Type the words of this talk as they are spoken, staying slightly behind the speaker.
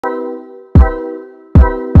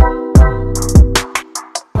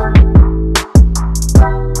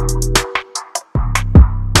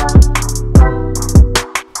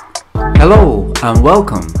Hello and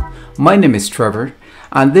welcome. My name is Trevor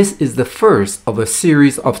and this is the first of a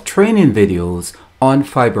series of training videos on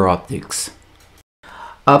fiber optics.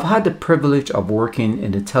 I've had the privilege of working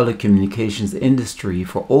in the telecommunications industry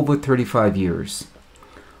for over 35 years.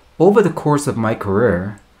 Over the course of my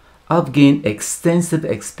career, I've gained extensive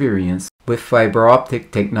experience with fiber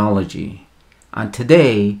optic technology, and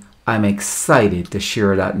today I'm excited to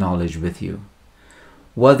share that knowledge with you.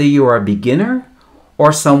 Whether you are a beginner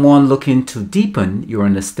or someone looking to deepen your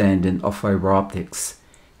understanding of fiber optics,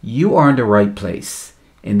 you are in the right place.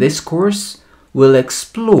 In this course, we'll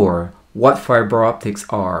explore what fiber optics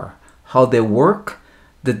are, how they work,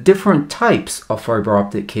 the different types of fiber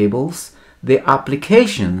optic cables, their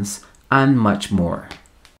applications, and much more.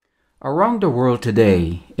 Around the world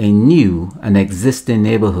today, in new and existing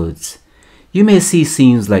neighborhoods, you may see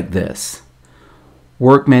scenes like this: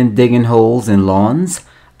 workmen digging holes in lawns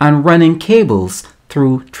and running cables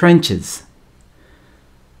through trenches.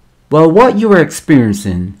 Well, what you are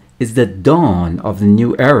experiencing is the dawn of the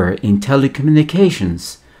new era in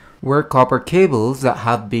telecommunications, where copper cables that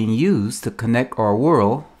have been used to connect our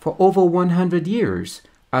world for over 100 years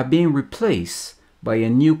are being replaced by a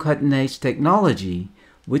new cutting-edge technology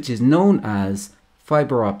which is known as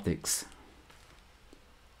fiber optics.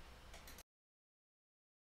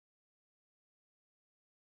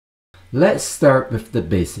 Let's start with the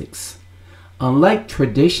basics. Unlike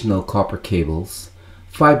traditional copper cables,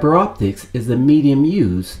 fiber optics is a medium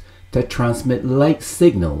used to transmit light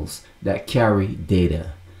signals that carry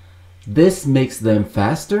data. This makes them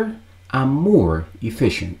faster and more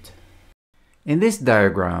efficient. In this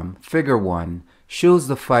diagram, figure 1 shows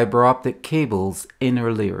the fiber optic cable's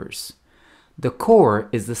inner layers. The core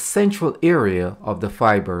is the central area of the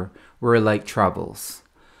fiber where light travels.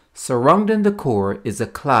 Surrounding the core is a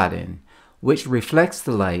cladding, which reflects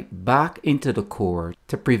the light back into the core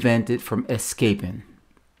to prevent it from escaping.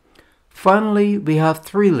 Finally, we have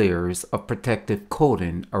 3 layers of protective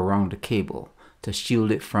coating around the cable to shield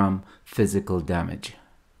it from physical damage.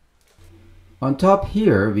 On top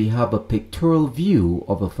here, we have a pictorial view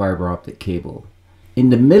of a fiber optic cable. In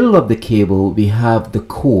the middle of the cable, we have the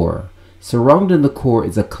core. Surrounding the core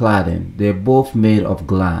is a cladding. They're both made of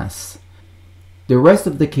glass. The rest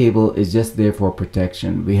of the cable is just there for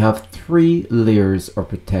protection. We have 3 layers of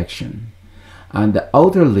protection. And the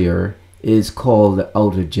outer layer is called the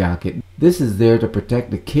outer jacket. This is there to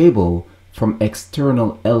protect the cable from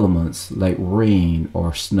external elements like rain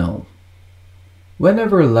or snow.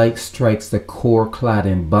 Whenever light strikes the core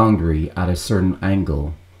cladding boundary at a certain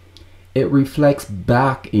angle, it reflects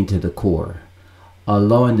back into the core,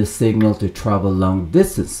 allowing the signal to travel long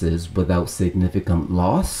distances without significant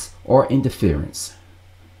loss or interference.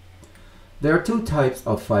 There are 2 types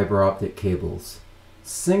of fiber optic cables: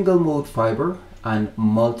 single mode fiber and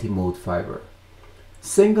multimode fiber.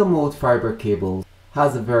 Single mode fiber cable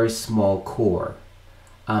has a very small core,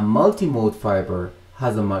 and multimode fiber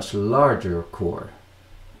has a much larger core.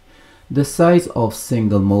 The size of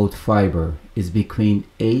single mode fiber is between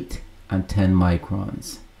 8 and 10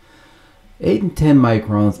 microns. 8 and 10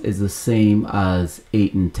 microns is the same as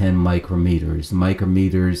 8 and 10 micrometers.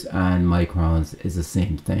 Micrometers and microns is the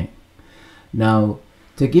same thing. Now,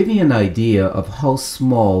 to give you an idea of how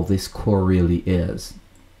small this core really is,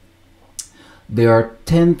 there are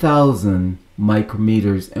 10,000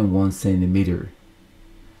 micrometers in 1 centimeter,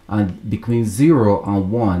 and between 0 and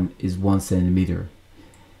 1 is 1 centimeter,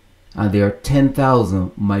 and there are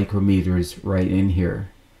 10,000 micrometers right in here.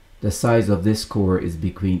 The size of this core is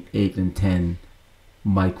between 8 and 10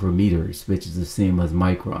 micrometers, which is the same as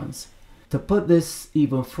microns. To put this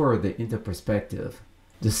even further into perspective,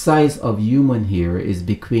 the size of human hair is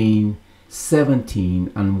between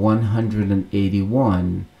 17 and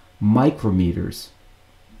 181 micrometers.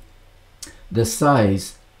 The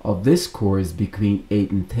size of this core is between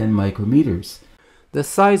 8 and 10 micrometers. The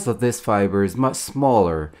size of this fiber is much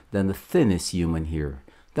smaller than the thinnest human hair.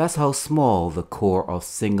 That's how small the core of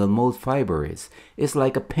single mode fiber is. It's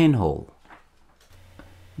like a pinhole.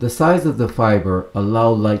 The size of the fiber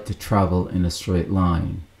allows light to travel in a straight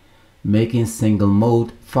line, making single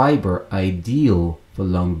mode fiber ideal for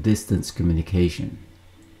long distance communication.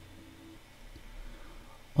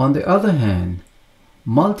 On the other hand,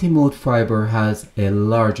 multimode fiber has a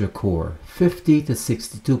larger core, 50 to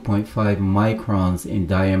 62.5 microns in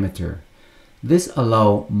diameter. This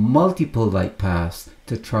allows multiple light paths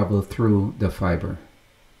to travel through the fiber.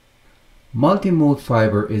 Multimode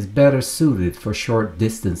fiber is better suited for short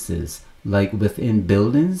distances, like within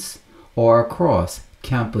buildings or across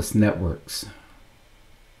campus networks.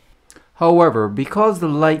 However, because the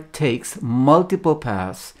light takes multiple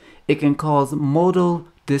paths, it can cause modal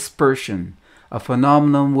dispersion, a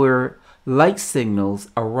phenomenon where light signals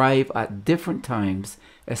arrive at different times,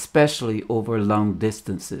 especially over long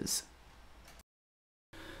distances.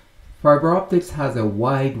 Fiber optics has a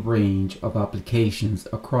wide range of applications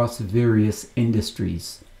across various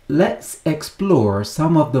industries. Let's explore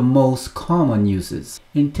some of the most common uses.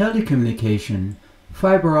 In telecommunication,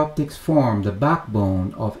 fiber optics form the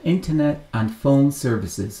backbone of internet and phone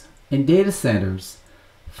services. In data centers,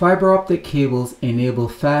 fiber optic cables enable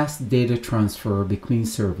fast data transfer between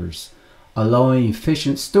servers, allowing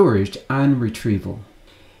efficient storage and retrieval.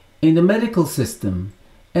 In the medical system,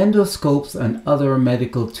 endoscopes and other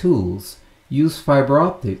medical tools use fiber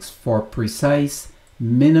optics for precise,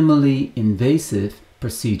 minimally invasive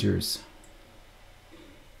procedures.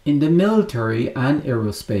 In the military and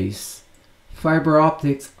aerospace, fiber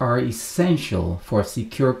optics are essential for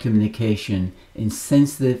secure communication in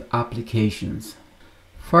sensitive applications.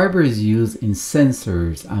 Fiber is used in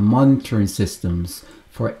sensors and monitoring systems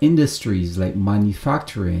for industries like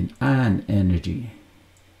manufacturing and energy.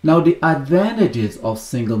 Now, the advantages of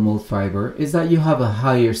single-mode fiber is that you have a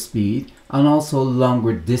higher speed and also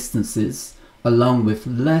longer distances, along with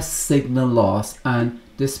less signal loss and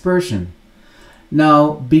dispersion.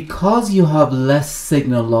 Now, because you have less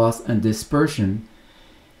signal loss and dispersion,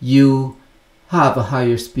 you have a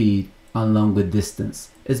higher speed and longer distance.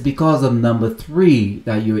 It's because of number 3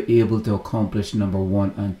 that you're able to accomplish number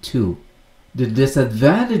 1 and 2. The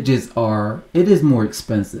disadvantages are it is more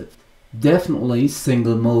expensive. Definitely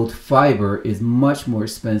single mode fiber is much more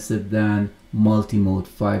expensive than multimode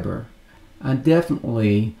fiber. And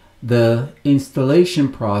definitely the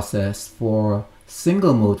installation process for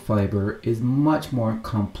single mode fiber is much more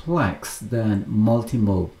complex than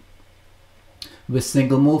multimode. With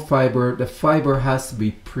single mode fiber, the fiber has to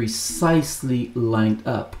be precisely lined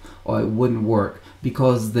up or it wouldn't work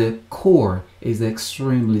because the core is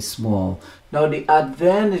extremely small. Now, the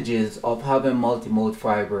advantages of having multimode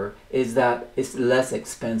fiber is that it's less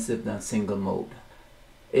expensive than single mode.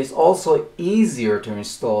 It's also easier to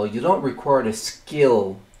install. You don't require the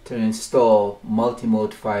skill to install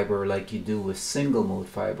multimode fiber like you do with single mode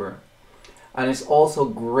fiber. And it's also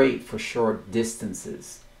great for short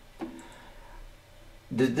distances.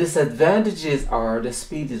 The disadvantages are the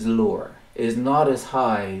speed is lower. It is not as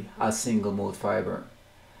high as single mode fiber.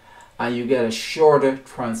 And you get a shorter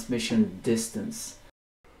transmission distance.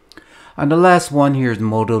 And the last one here is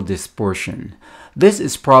modal dispersion. This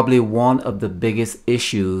is probably one of the biggest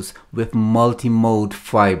issues with multimode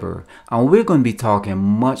fiber, and we're going to be talking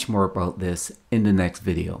much more about this in the next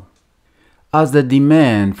video. As the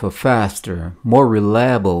demand for faster, more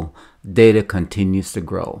reliable data continues to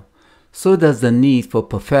grow, so does the need for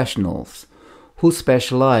professionals who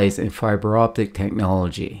specialize in fiber optic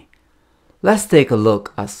technology. Let's take a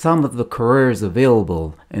look at some of the careers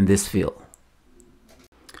available in this field.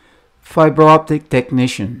 Fiber optic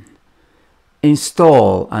technician.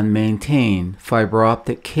 Install and maintain fiber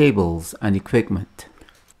optic cables and equipment.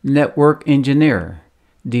 Network engineer.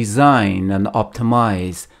 Design and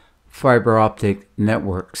optimize fiber optic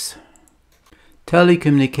networks.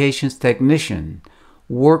 Telecommunications technician.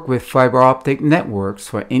 Work with fiber optic networks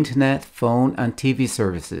for internet, phone, and TV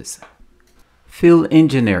services. Field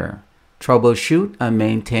engineer. Troubleshoot and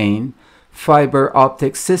maintain fiber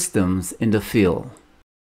optic systems in the field.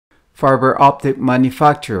 Fiber optic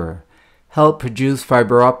manufacturer. Help produce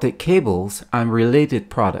fiber optic cables and related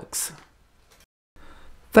products.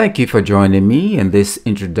 Thank you for joining me in this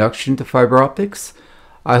introduction to fiber optics.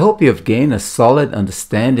 I hope you have gained a solid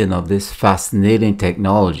understanding of this fascinating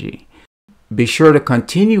technology. Be sure to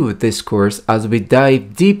continue with this course as we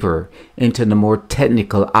dive deeper into the more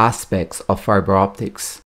technical aspects of fiber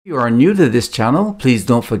optics. If you are new to this channel, please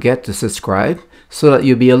don't forget to subscribe so that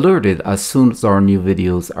you'll be alerted as soon as our new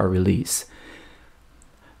videos are released.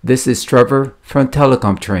 This is Trevor from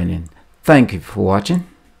Telecom Training. Thank you for watching,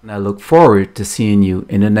 and I look forward to seeing you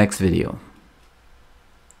in the next video.